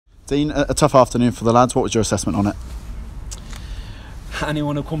Dean, a tough afternoon for the lads. What was your assessment on it?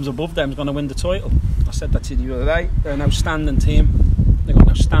 Anyone who comes above them is going to win the title. I said that to you the other day. They're an outstanding team. They've got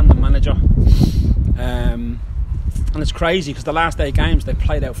an outstanding manager. And it's crazy because the last 8 games they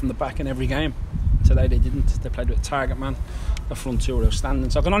played out from the back in every game. Today they didn't. They played with a target man. The front two were outstanding.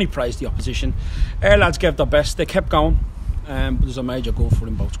 So I can only praise the opposition. Our lads gave their best. They kept going. But there's a major goal for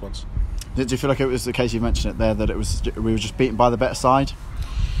in both squads. Did you feel like it was the case, you mentioned it there, that we were just beaten by the better side?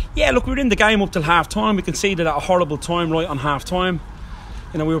 Yeah, look, we were in the game up till half time. We conceded at a horrible time right on half time.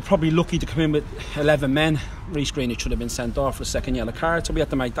 You know, we were probably lucky to come in with 11 men. Reece Green should have been sent off for a second yellow card, so we had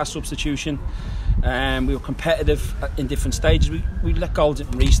to make that substitution. We were competitive in different stages. We let goals in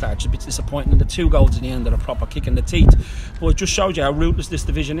restart, which is a bit disappointing. And the 2 goals in the end are a proper kick in the teeth. But it just showed you how ruthless this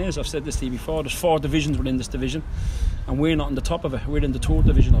division is. I've said this to you before. There's 4 divisions within this division, and we're not in the top of it. We're in the 3rd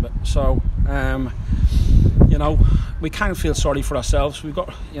division of it. So, you know, we can't feel sorry for ourselves. We've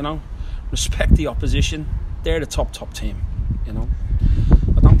got, you know, respect the opposition. They're the top team, you know.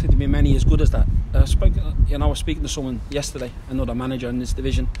 I don't think there'll be many as good as that. I was speaking to someone yesterday, another manager in this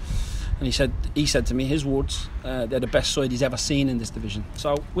division, and he said to me, his words, they're the best side he's ever seen in this division.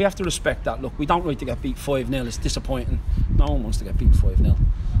 So we have to respect that. Look, we don't like to get beat 5-0. It's disappointing. No one wants to get beat 5-0.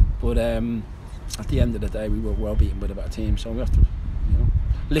 But at the end of the day, we were well beaten by a better team. So we have to, you know,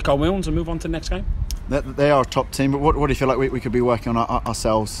 lick our wounds and move on to the next game. They are a top team, but what do you feel like we could be working on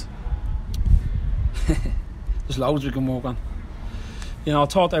ourselves? There's loads we can work on. You know, I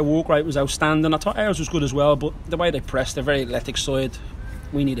thought their work rate was outstanding. I thought ours was good as well, but the way they pressed, they're very athletic side.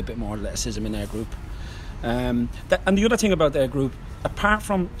 We need a bit more athleticism in their group. And the other thing about their group, apart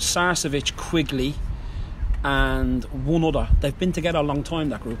from Sarcevic, Quigley, and one other, they've been together a long time.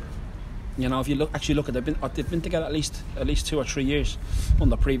 That group. You know, if you look at it, they've been together at least 2 or 3 years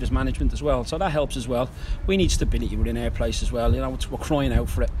under previous management as well. So that helps as well. We need stability within our place as well. You know, we're crying out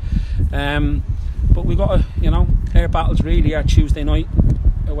for it. But we've got to, you know, our battles really are Tuesday night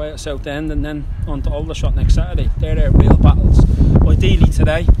away at Southend, and then on to Aldershot next Saturday. They're our real battles. Ideally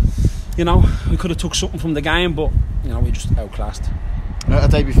today, you know, we could have took something from the game, but you know, we just outclassed. A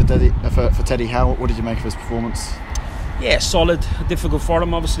debut for Teddy Howe. What did you make of his performance? Yeah, solid. Difficult for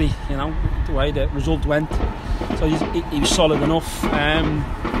him, obviously. You know, the way the result went. So he was solid enough.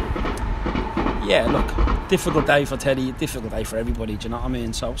 Yeah, look, difficult day for Teddy, difficult day for everybody, do you know what I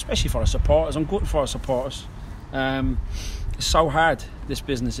mean? So, especially for our supporters, I'm good for our supporters. It's so hard, this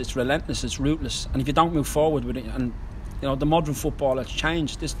business, it's relentless, it's ruthless, and if you don't move forward with it, and you know, the modern football has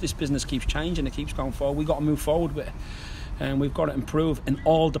changed, this business keeps changing, it keeps going forward, we've got to move forward with it, and we've got to improve in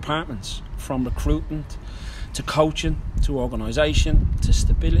all departments, from recruitment, to coaching, to organisation, to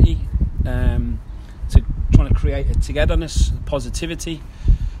stability, to trying to create a togetherness, positivity.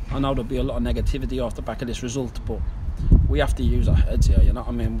 I know there'll be a lot of negativity off the back of this result, but we have to use our heads here, you know what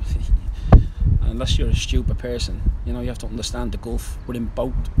I mean? Unless you're a stupid person, you know, you have to understand the gulf within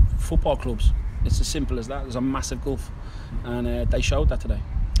both football clubs. It's as simple as that. There's a massive gulf, and they showed that today.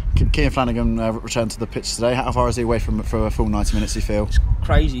 Cian Flanagan returned to the pitch today. How far is he away from for a full 90 minutes, do you feel? It's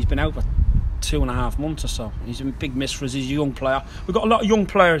crazy. He's been out for 2.5 months or so. He's a big miss for us. He's a young player. We've got a lot of young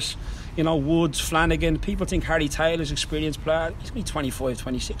players, you know, Woods, Flanagan. People think Harry Taylor's an experienced player. He's only 25,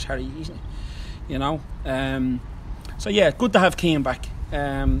 26, Harry, isn't he? You know. So yeah, good to have Cian back.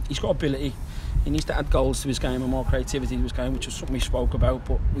 He's got ability. He needs to add goals to his game and more creativity to his game, which is something we spoke about,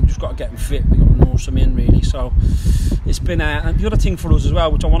 but we've just got to get him fit. We've got to nurse him in, really. So it's been and the other thing for us as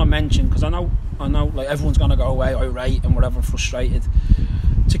well, which I want to mention, because I know like everyone's going to go away irate and whatever, frustrated.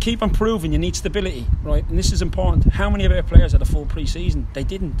 To keep improving, you need stability, right? And this is important. How many of our players had a full pre-season? They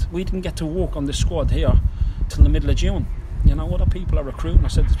didn't. We didn't get to work on this squad here till the middle of June. You know, other people are recruiting. I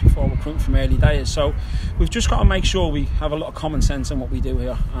said this before, recruiting from early days. So we've just got to make sure we have a lot of common sense in what we do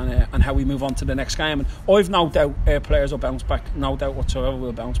here, and how we move on to the next game. And I've no doubt our players will bounce back. No doubt whatsoever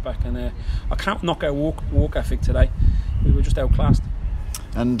we'll bounce back. And I can't knock our work ethic today. We were just outclassed.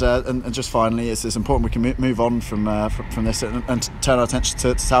 And just finally, it's important we can move on from this and turn our attention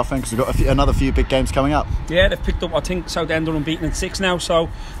to Southend, because we've got another few big games coming up. Yeah, they've picked up, I think Southend are unbeaten in 6 now, so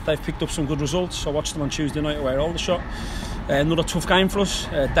they've picked up some good results. So I watched them on Tuesday night away at Aldershot. Another tough game for us.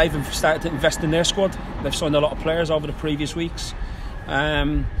 They've started to invest in their squad. They've signed a lot of players over the previous weeks.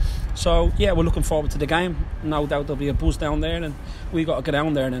 So yeah, we're looking forward to the game. No doubt there'll be a buzz down there, and we've got to get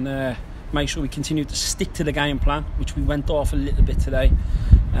down there and make sure we continue to stick to the game plan, which we went off a little bit today.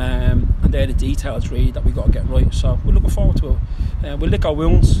 And they're the details really that we've got to get right. So we're looking forward to it. We'll lick our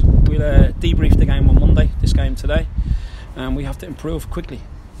wounds. We'll debrief the game on Monday, this game today, and we have to improve quickly.